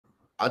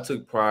I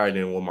took pride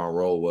in what my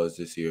role was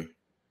this year,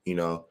 you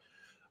know,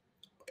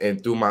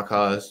 and through my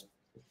college,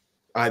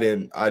 I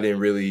didn't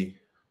really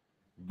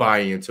buy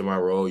into my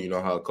role. You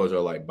know how coach are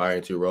like buy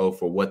into your role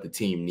for what the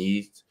team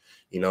needs.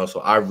 So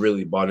I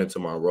really bought into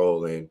my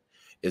role, and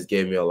it's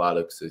gave me a lot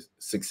of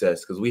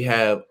success because we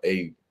have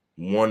a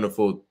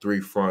wonderful three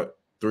front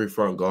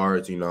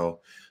guards.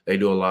 They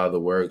do a lot of the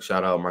work.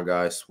 Shout out my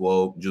guys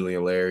Swope,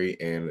 Julian Larry,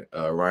 and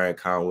Ryan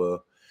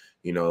Conwell.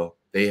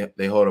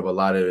 They hold up a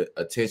lot of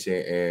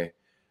attention, and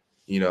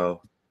you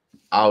know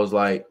I was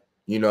like,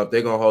 if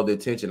they're gonna hold the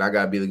attention, I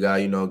gotta be the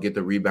guy, get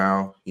the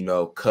rebound,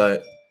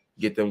 cut,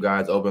 get them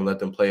guys open, let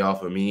them play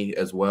off of me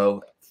as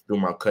well through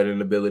my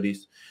cutting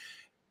abilities.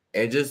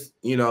 And just,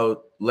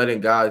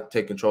 letting God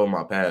take control of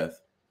my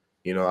path.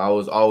 I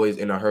was always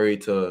in a hurry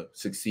to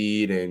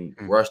succeed and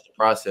Mm. rush the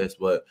process,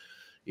 but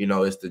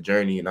it's the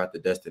journey, not the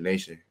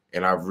destination.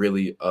 And I've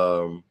really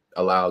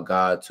allowed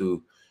God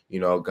to,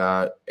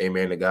 God,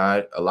 amen to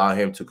God, allow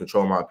him to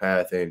control my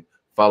path and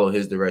follow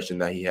his direction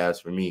that he has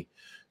for me.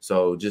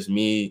 So just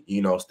me,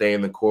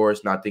 staying the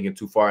course, not thinking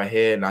too far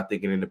ahead, not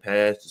thinking in the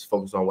past, just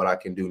focus on what I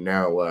can do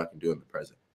now and what I can do in the present.